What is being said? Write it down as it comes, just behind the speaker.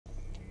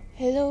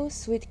Hello,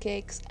 sweet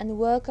cakes, and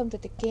welcome to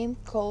the game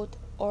called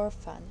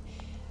Orphan.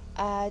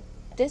 Uh,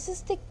 this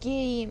is the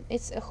game.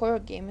 It's a horror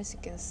game, as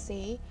you can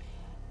see.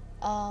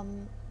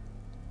 Um,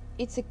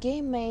 it's a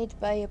game made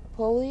by a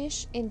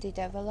Polish indie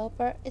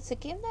developer. It's a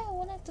game that I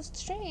wanted to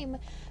stream,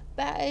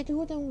 but it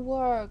wouldn't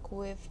work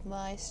with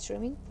my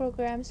streaming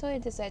program, so I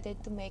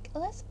decided to make a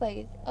let's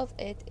play of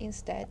it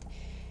instead.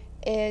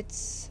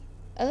 It's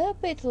a little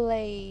bit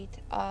late.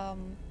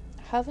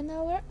 Half an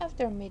hour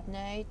after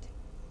midnight.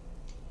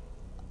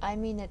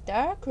 I'm in a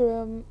dark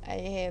room,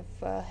 I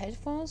have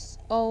headphones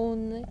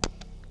on,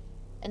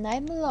 and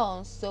I'm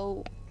alone,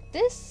 so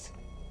this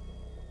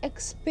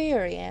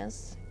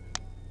experience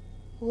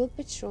will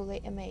be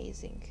truly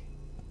amazing.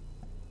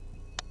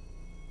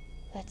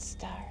 Let's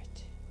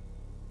start.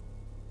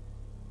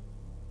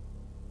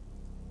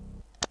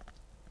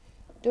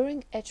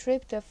 During a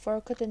trip to a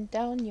forgotten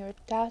town, your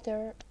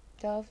daughter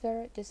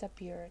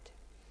disappeared.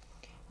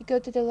 You go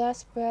to the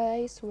last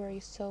place where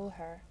you saw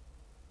her.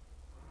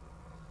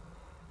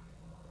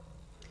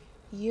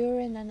 You're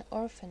in an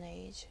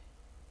orphanage.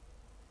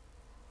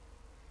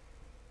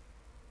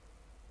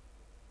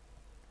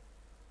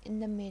 In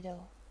the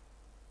middle.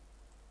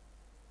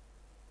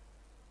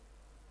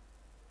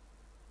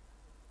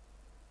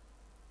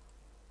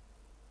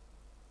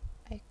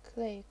 I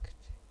clicked.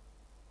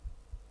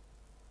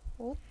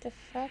 What the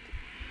fuck?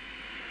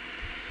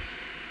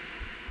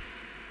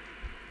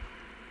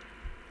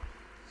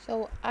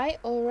 So I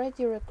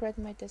already regret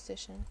my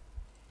decision,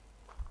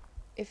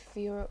 if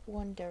you're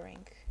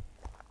wondering.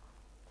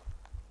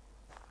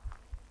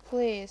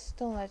 Please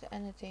don't let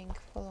anything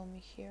follow me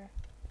here.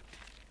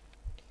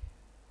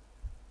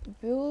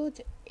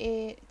 Build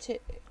a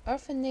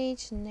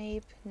orphanage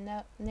named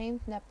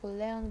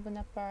Napoleon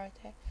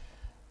Bonaparte.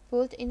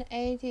 Built in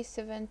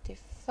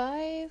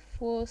 1875,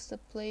 was the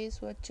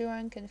place where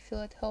children can feel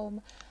at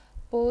home.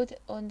 Built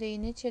on the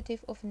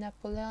initiative of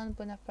Napoleon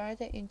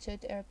Bonaparte,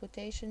 enjoyed a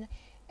reputation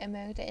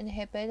among the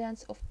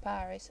inhabitants of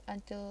Paris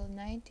until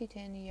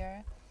 1910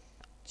 year.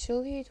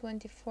 July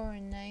 24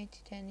 in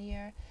 1910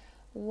 year,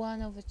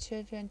 one of the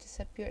children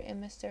disappeared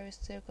in mysterious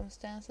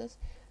circumstances.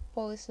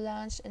 Police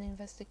launched an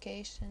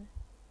investigation.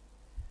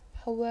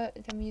 However,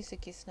 the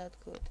music is not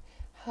good.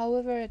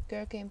 However, a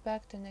girl came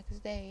back the next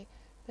day,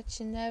 but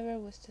she never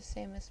was the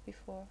same as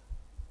before.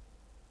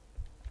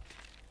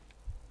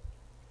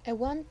 At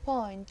one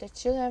point, the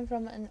children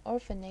from an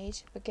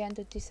orphanage began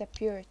to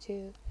disappear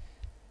too,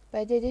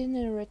 but they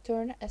didn't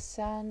return as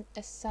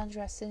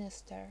Sandra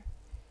Sinister.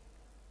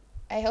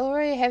 I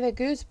already have a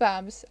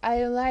goosebumps. I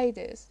don't like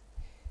this.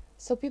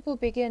 So people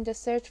began to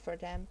search for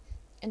them,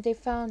 and they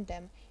found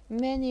them.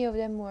 Many of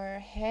them were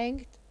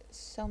hanged,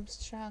 some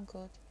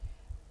strangled.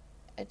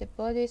 At the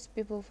bodies,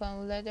 people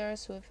found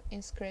letters with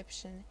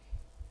inscription,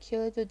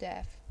 "Killed to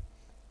death."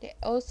 They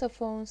also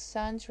found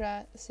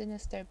Sandra's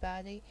sinister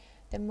body.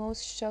 The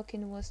most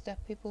shocking was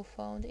that people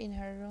found in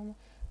her room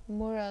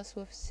murals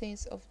with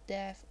scenes of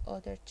death of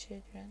other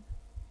children.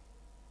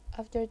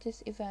 After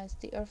these events,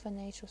 the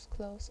orphanage was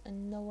closed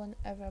and no one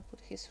ever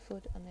put his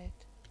foot on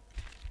it.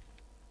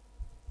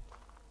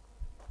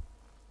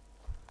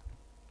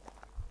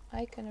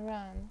 I can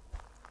run,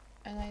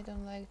 and I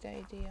don't like the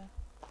idea.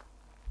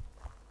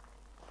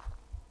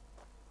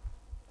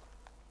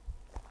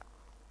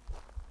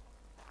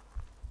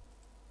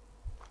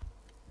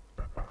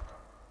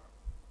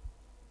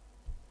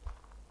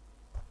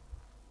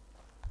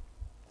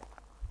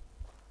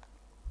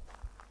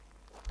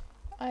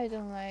 I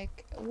don't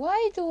like.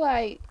 Why do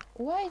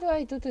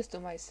I do this to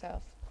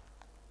myself?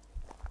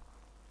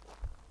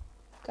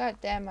 God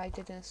damn, I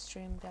didn't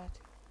stream that.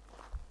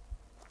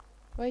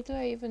 Why do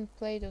I even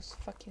play those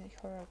fucking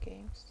horror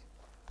games?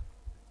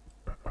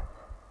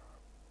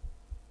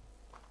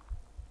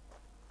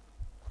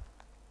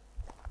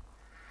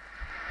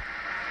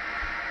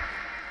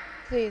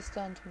 Please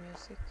don't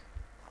music.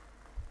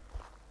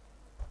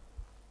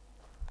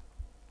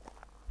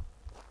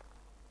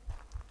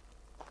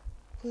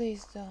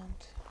 Please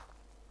don't.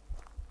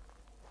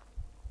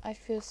 I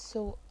feel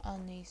so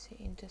uneasy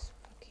in this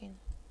fucking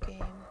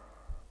game.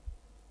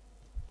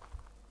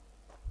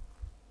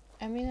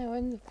 I mean, I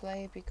went to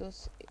play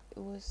because it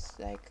was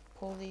like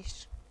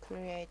Polish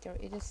creator.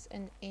 It is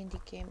an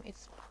indie game.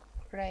 It's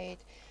great,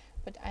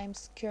 but I'm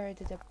scared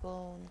to the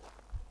bone.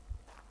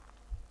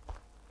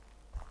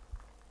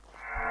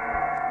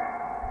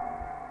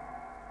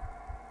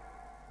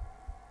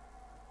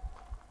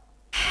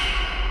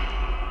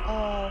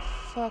 Oh,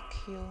 fuck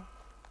you.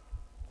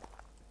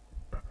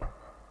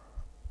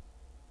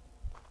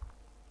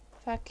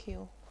 Fuck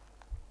you.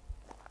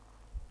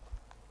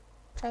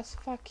 Just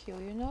fuck you,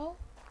 you know?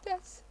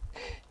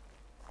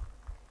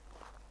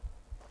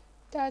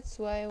 That's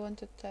why I want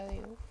to tell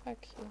you.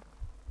 Fuck you.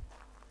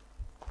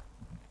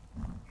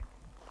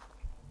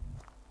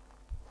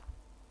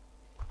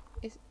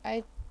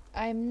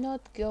 I'm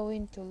not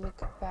going to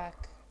look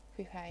back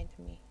behind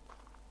me.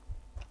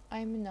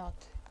 I'm not.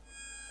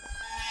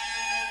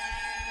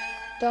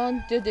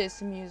 Don't do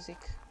this, music.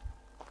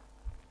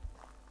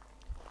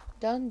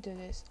 Don't do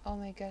this. Oh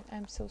my god,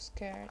 I'm so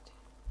scared.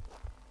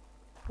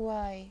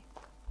 Why?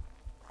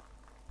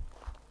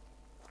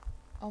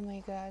 Oh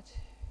my god.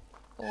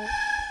 Oh.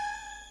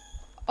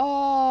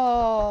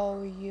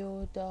 Oh,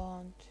 you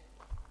don't.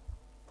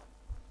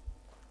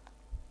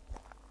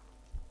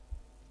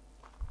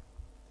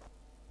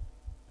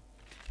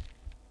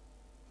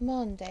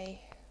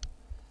 Monday.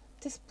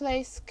 This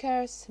place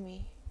scares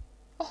me.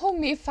 Oh,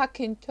 me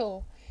fucking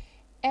too.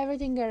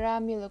 Everything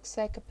around me looks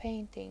like a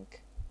painting.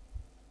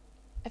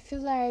 I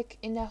feel like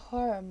in a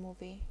horror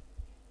movie.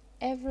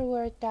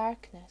 Everywhere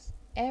darkness.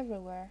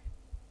 Everywhere.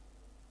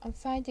 I'm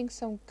finding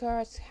some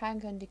cards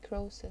hang on the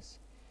crosses,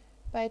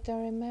 but I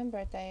don't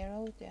remember that I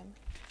wrote them.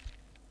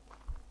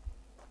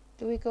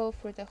 Do we go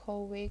for the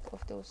whole week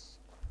of those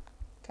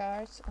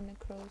cards on the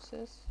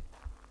crosses?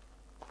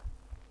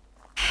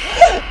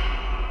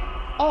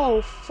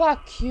 Oh,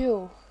 fuck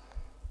you.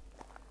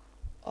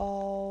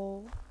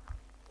 Oh.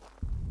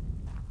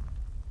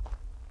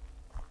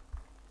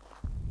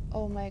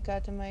 Oh my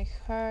god, my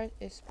heart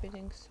is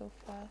beating so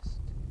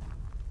fast.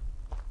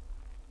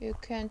 You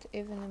can't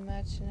even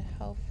imagine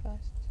how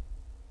fast.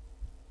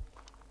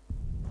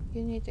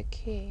 You need a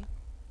key.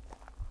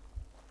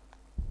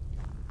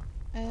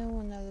 I don't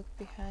wanna look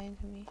behind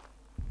me.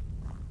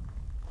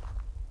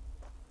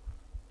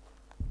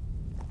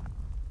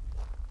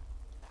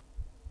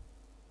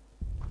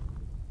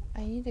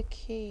 I need a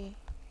key.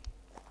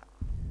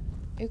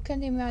 You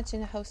can't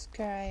imagine how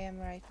scared I am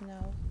right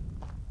now.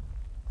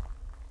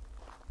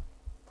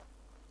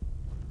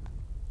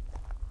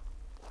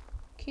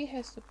 Key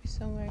has to be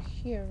somewhere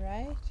here,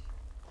 right?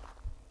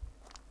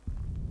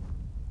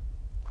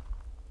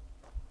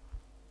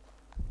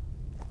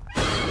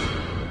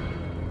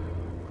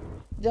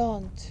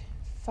 Don't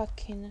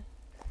fucking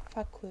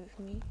fuck with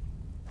me.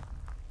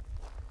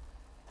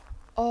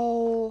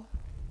 Oh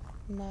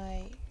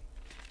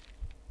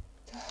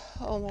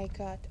my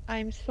god,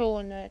 I'm so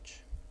on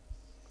edge.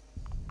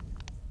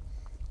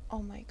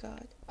 Oh my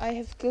god, I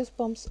have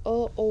goosebumps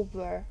all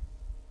over.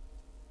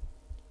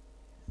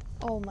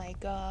 Oh my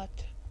god.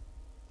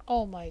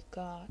 Oh my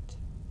god.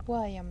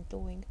 Why I'm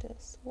doing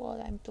this?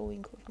 What I'm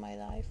doing with my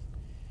life?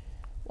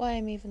 Why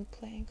I'm even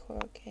playing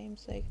horror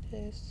games like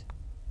this?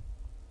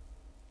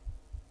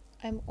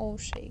 I'm all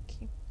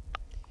shaky.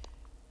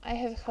 I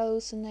have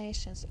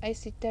hallucinations. I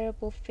see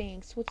terrible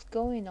things. What's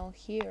going on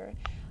here?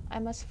 I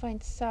must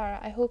find Sarah.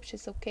 I hope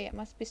she's okay. I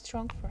must be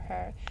strong for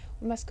her.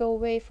 We must go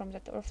away from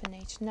that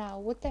orphanage now.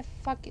 What the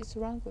fuck is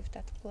wrong with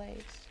that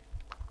place?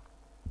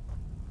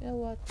 You know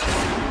what?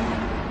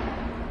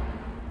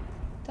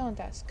 Don't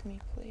ask me,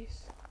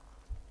 please.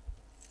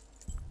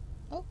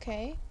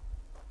 Okay.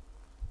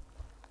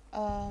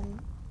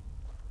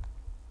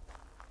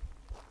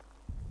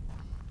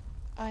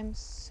 I'm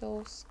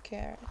so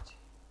scared.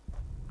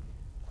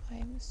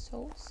 I'm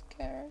so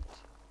scared.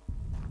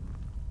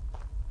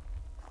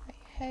 I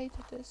hate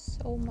this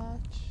so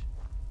much.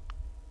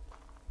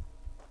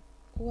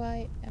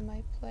 Why am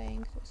I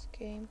playing this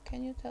game?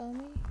 Can you tell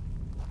me?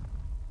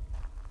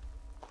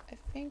 I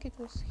think it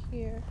was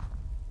here.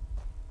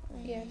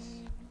 Yes.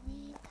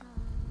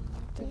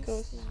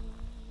 Because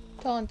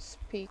don't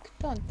speak.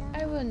 Don't.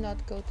 I will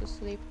not go to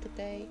sleep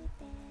today.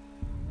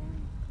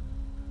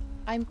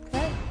 I'm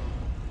pregnant.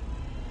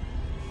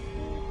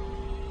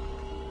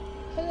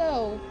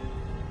 Hello.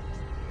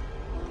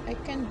 I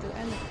can't do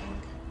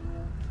anything.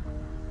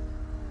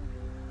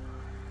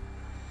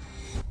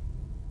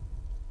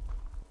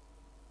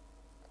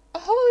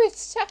 Oh,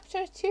 it's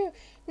chapter 2.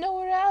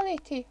 No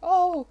reality.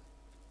 Oh.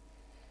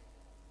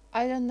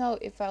 I don't know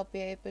if I'll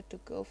be able to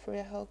go for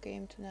the whole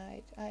game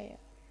tonight. I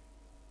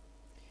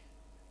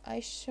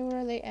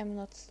surely am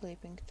not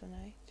sleeping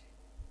tonight.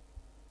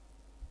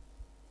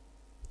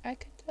 I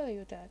can tell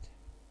you that.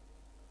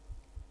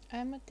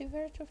 I'm at the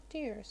verge of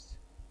tears.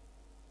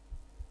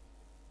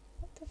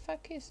 What the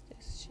fuck is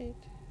this shit?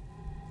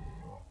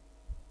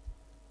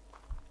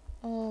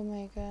 Oh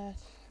my god,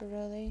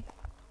 really?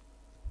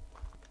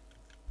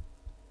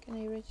 Can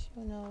I reach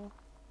you? No.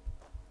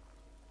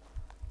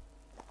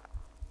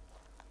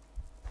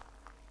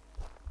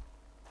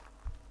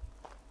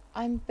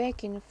 I'm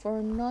begging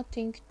for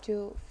nothing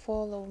to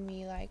follow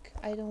me, like,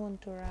 I don't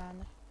want to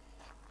run.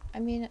 I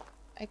mean,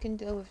 I can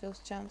deal with those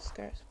jump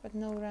scares, but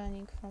no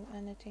running from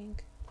anything.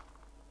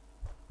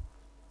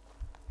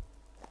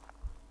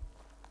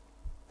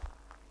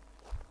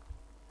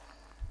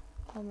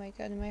 Oh my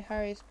god, my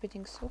heart is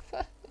beating so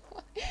fast.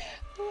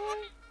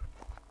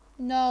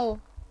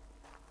 No.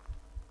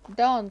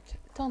 Don't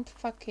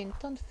fuck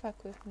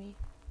with me.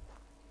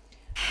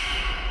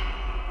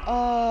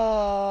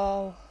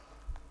 Oh.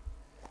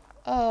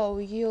 Oh,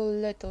 you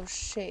little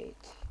shit.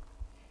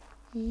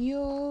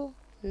 You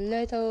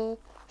little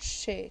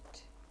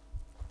shit.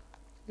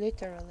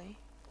 Literally.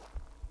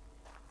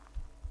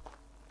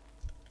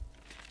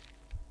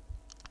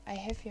 I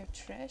have your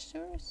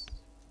treasures?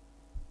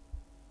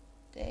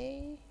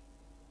 They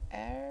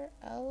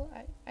RL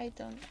I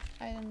don't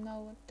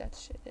know what that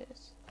shit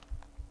is.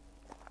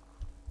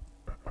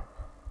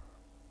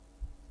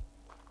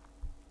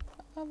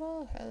 Oh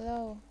well,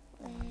 hello.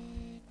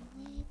 When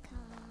we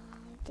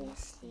come to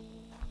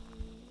see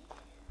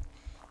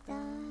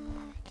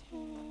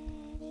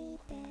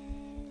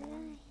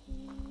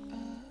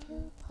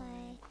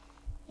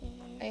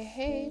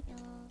hate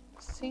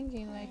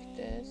singing like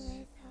this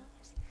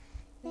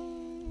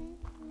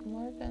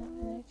more than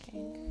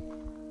anything.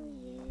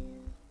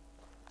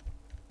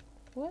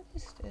 What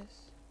is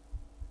this?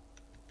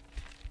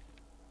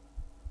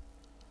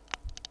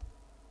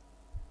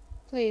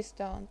 Please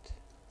don't.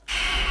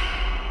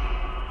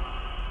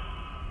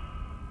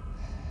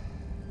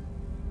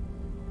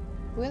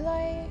 Will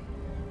I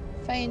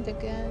faint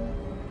again?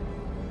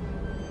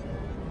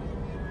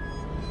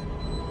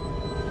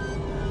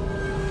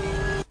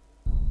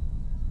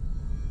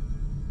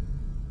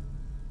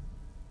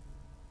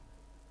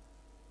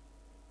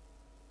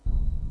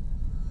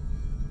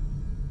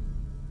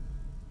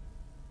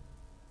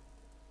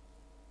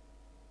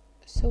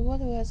 So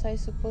what was I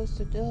supposed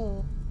to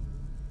do?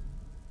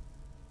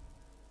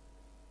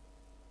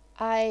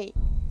 I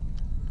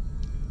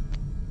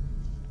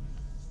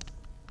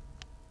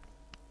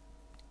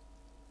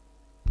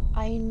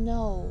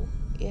know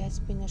it has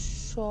been it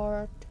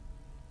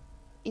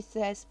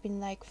has been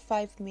like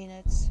 5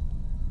 minutes.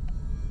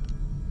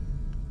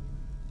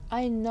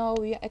 I know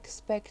you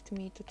expect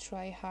me to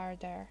try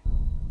harder,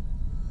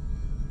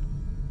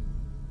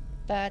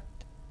 but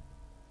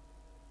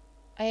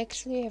I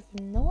actually have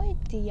no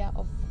idea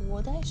of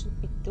what I should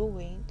be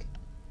doing.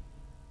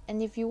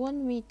 And if you want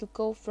me to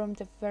go from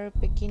the very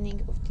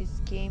beginning of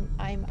this game,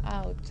 I'm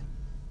out.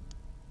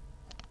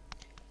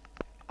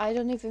 I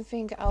don't even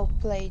think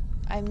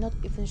I'm not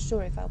even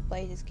sure if I'll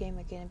play this game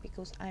again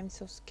because I'm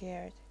so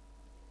scared.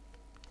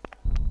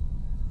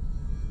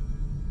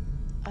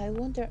 I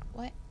wonder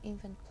why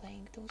even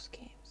playing those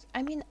games.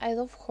 I mean, I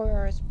love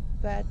horrors,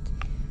 but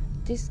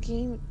this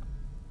game,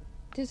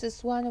 this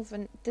is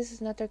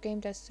another game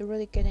that's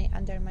really getting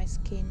under my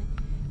skin.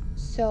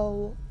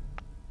 So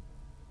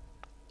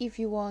if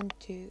you want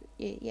to,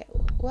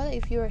 well,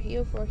 if you're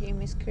here for hear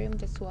me scream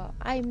as well,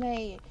 I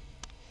may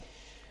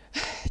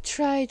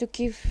try to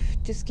give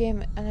this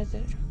game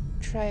another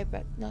try,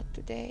 but not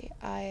today.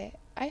 I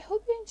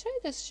hope you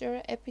enjoyed this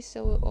short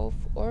episode of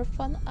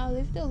Orphan. I'll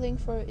leave the link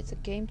for it. It's a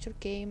game to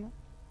game,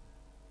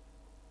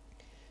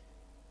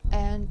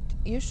 and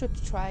you should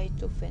try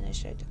to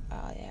finish it.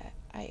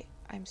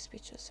 I'm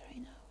speechless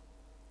right now.